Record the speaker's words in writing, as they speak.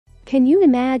Can you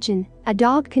imagine, a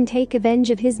dog can take revenge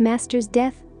of his master's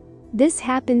death? This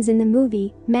happens in the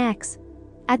movie, Max.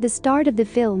 At the start of the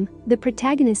film, the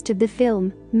protagonist of the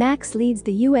film, Max, leads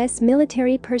the US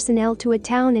military personnel to a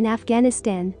town in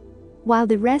Afghanistan. While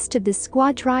the rest of the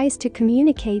squad tries to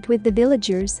communicate with the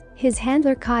villagers, his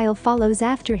handler Kyle follows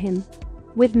after him.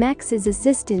 With Max's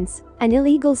assistance, an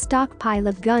illegal stockpile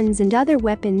of guns and other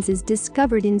weapons is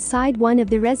discovered inside one of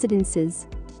the residences.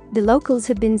 The locals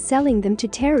have been selling them to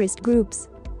terrorist groups.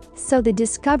 So the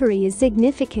discovery is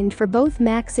significant for both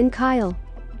Max and Kyle.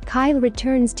 Kyle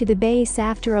returns to the base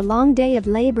after a long day of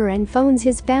labor and phones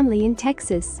his family in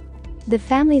Texas. The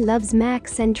family loves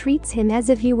Max and treats him as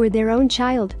if he were their own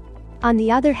child. On the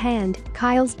other hand,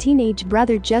 Kyle's teenage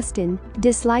brother Justin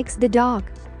dislikes the dog.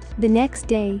 The next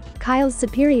day, Kyle's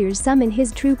superiors summon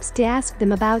his troops to ask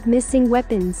them about missing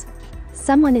weapons.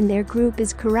 Someone in their group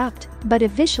is corrupt, but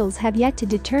officials have yet to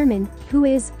determine who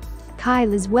is.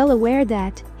 Kyle is well aware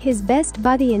that his best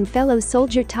buddy and fellow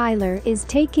soldier Tyler is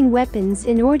taking weapons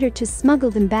in order to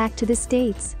smuggle them back to the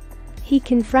States. He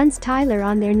confronts Tyler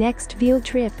on their next field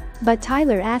trip, but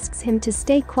Tyler asks him to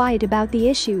stay quiet about the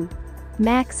issue.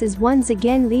 Max is once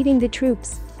again leading the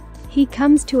troops. He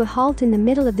comes to a halt in the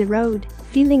middle of the road,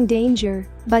 feeling danger,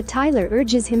 but Tyler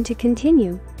urges him to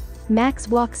continue. Max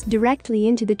walks directly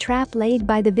into the trap laid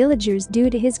by the villagers due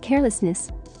to his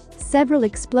carelessness. Several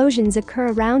explosions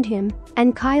occur around him,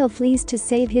 and Kyle flees to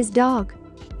save his dog.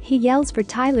 He yells for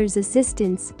Tyler's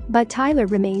assistance, but Tyler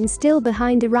remains still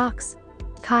behind the rocks.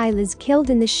 Kyle is killed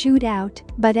in the shootout,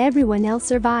 but everyone else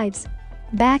survives.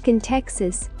 Back in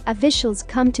Texas, officials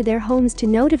come to their homes to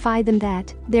notify them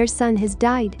that their son has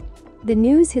died. The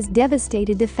news has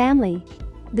devastated the family.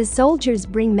 The soldiers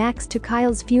bring Max to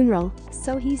Kyle's funeral,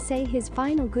 so he say his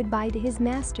final goodbye to his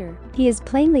master. He is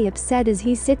plainly upset as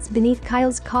he sits beneath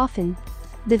Kyle's coffin.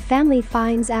 The family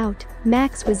finds out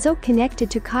Max was so connected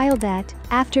to Kyle that,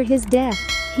 after his death,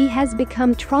 he has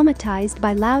become traumatized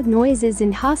by loud noises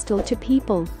and hostile to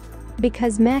people.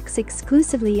 Because Max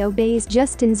exclusively obeys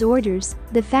Justin's orders,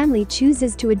 the family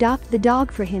chooses to adopt the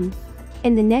dog for him.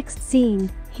 In the next scene,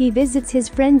 he visits his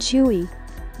friend Chewie.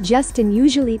 Justin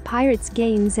usually pirates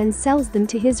games and sells them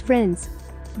to his friends.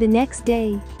 The next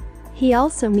day, he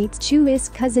also meets Chewie's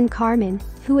cousin Carmen,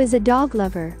 who is a dog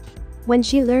lover. When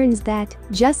she learns that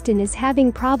Justin is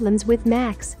having problems with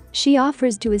Max, she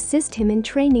offers to assist him in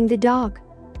training the dog.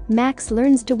 Max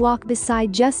learns to walk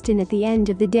beside Justin at the end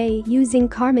of the day using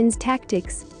Carmen's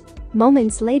tactics.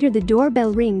 Moments later, the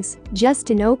doorbell rings.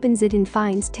 Justin opens it and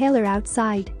finds Taylor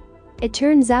outside. It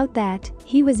turns out that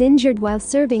he was injured while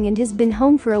serving and has been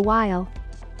home for a while.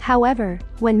 However,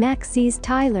 when Max sees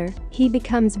Tyler, he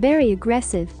becomes very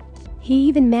aggressive. He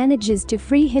even manages to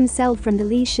free himself from the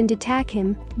leash and attack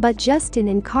him, but Justin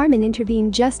and Carmen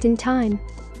intervene just in time.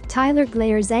 Tyler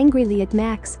glares angrily at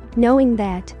Max, knowing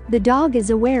that the dog is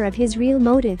aware of his real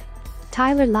motive.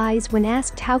 Tyler lies when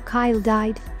asked how Kyle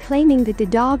died, claiming that the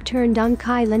dog turned on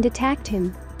Kyle and attacked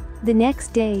him. The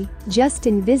next day,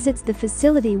 Justin visits the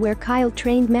facility where Kyle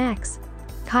trained Max.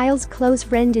 Kyle's close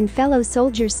friend and fellow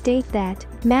soldiers state that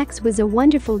Max was a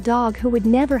wonderful dog who would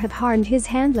never have harmed his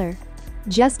handler.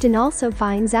 Justin also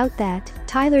finds out that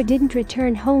Tyler didn't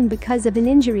return home because of an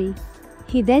injury.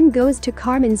 He then goes to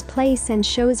Carmen's place and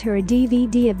shows her a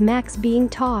DVD of Max being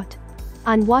taught.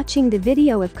 On watching the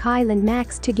video of Kyle and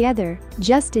Max together,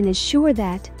 Justin is sure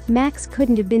that Max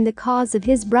couldn't have been the cause of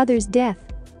his brother's death.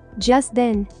 Just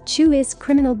then, Chewie's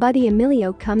criminal buddy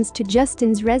Emilio comes to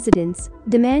Justin's residence,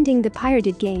 demanding the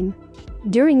pirated game.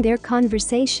 During their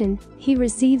conversation, he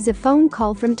receives a phone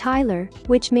call from Tyler,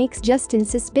 which makes Justin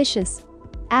suspicious.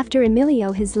 After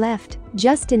Emilio has left,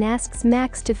 Justin asks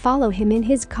Max to follow him in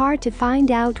his car to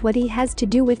find out what he has to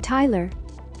do with Tyler.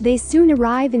 They soon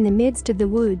arrive in the midst of the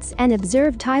woods and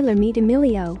observe Tyler meet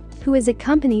Emilio, who is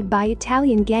accompanied by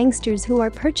Italian gangsters who are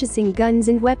purchasing guns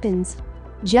and weapons.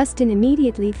 Justin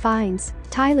immediately finds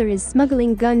Tyler is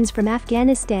smuggling guns from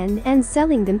Afghanistan and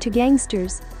selling them to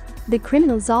gangsters. The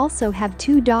criminals also have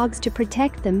 2 dogs to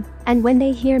protect them, and when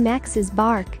they hear Max's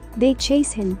bark, they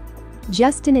chase him.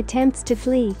 Justin attempts to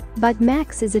flee, but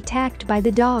Max is attacked by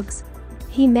the dogs.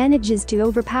 He manages to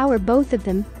overpower both of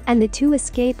them, and the 2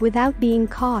 escape without being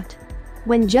caught.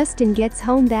 When Justin gets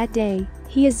home that day,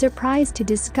 he is surprised to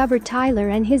discover Tyler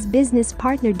and his business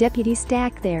partner Deputy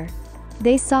Stack there.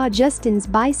 They saw Justin's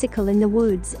bicycle in the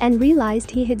woods and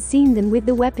realized he had seen them with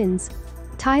the weapons.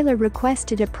 Tyler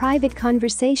requested a private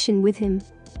conversation with him.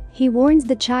 He warns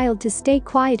the child to stay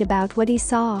quiet about what he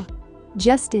saw.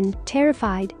 Justin,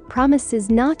 terrified, promises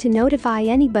not to notify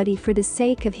anybody for the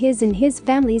sake of his and his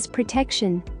family's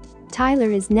protection.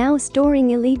 Tyler is now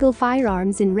storing illegal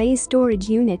firearms in Ray's storage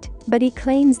unit, but he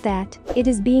claims that it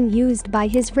is being used by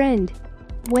his friend.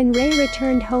 When Ray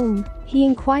returned home, he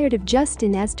inquired of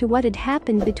Justin as to what had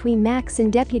happened between Max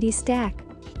and Deputy Stack.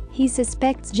 He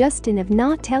suspects Justin of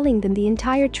not telling them the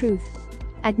entire truth.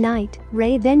 At night,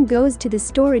 Ray then goes to the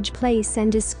storage place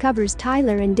and discovers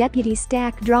Tyler and Deputy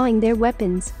Stack drawing their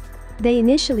weapons. They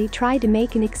initially try to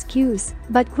make an excuse,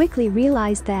 but quickly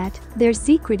realize that their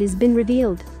secret has been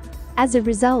revealed. As a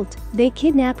result, they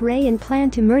kidnap Ray and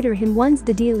plan to murder him once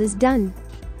the deal is done.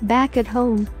 Back at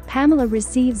home, Pamela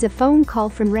receives a phone call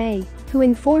from Ray, who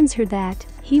informs her that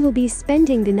he will be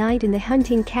spending the night in the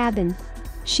hunting cabin.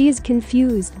 She is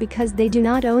confused because they do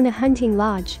not own a hunting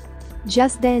lodge.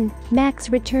 Just then, Max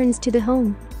returns to the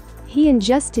home. He and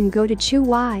Justin go to Chu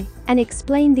Wai and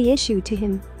explain the issue to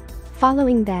him.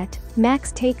 Following that,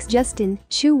 Max takes Justin,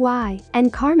 Chu Wai,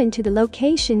 and Carmen to the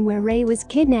location where Ray was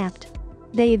kidnapped.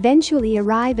 They eventually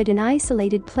arrive at an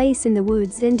isolated place in the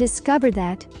woods and discover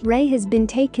that Ray has been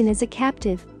taken as a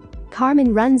captive.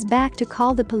 Carmen runs back to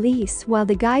call the police while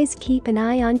the guys keep an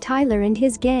eye on Tyler and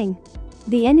his gang.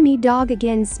 The enemy dog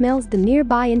again smells them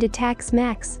nearby and attacks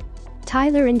Max.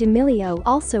 Tyler and Emilio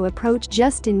also approach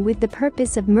Justin with the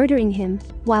purpose of murdering him,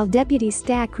 while Deputy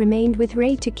Stack remained with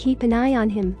Ray to keep an eye on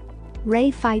him.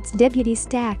 Ray fights Deputy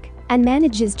Stack and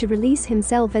manages to release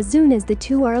himself as soon as the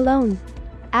two are alone.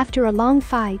 After a long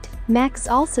fight, Max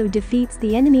also defeats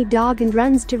the enemy dog and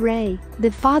runs to Ray.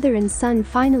 The father and son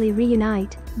finally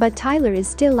reunite, but Tyler is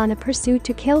still on a pursuit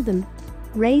to kill them.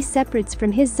 Ray separates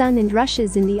from his son and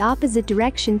rushes in the opposite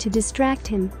direction to distract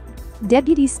him.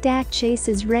 Deputy Stack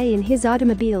chases Ray in his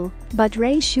automobile, but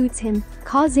Ray shoots him,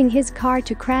 causing his car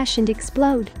to crash and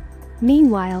explode.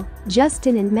 Meanwhile,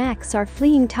 Justin and Max are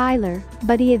fleeing Tyler,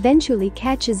 but he eventually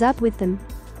catches up with them.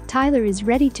 Tyler is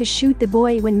ready to shoot the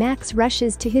boy when Max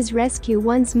rushes to his rescue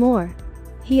once more.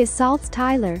 He assaults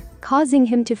Tyler, causing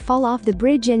him to fall off the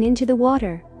bridge and into the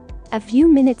water. A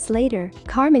few minutes later,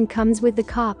 Carmen comes with the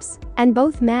cops, and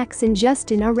both Max and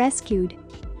Justin are rescued.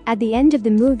 At the end of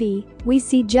the movie, we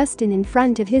see Justin in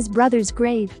front of his brother's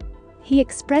grave. He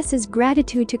expresses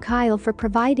gratitude to Kyle for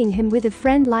providing him with a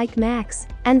friend like Max,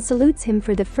 and salutes him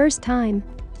for the first time.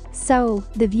 So,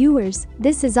 the viewers,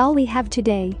 this is all we have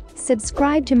today.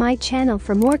 Subscribe to my channel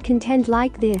for more content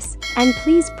like this, and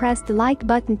please press the like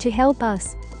button to help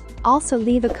us. Also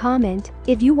leave a comment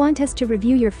if you want us to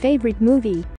review your favorite movie.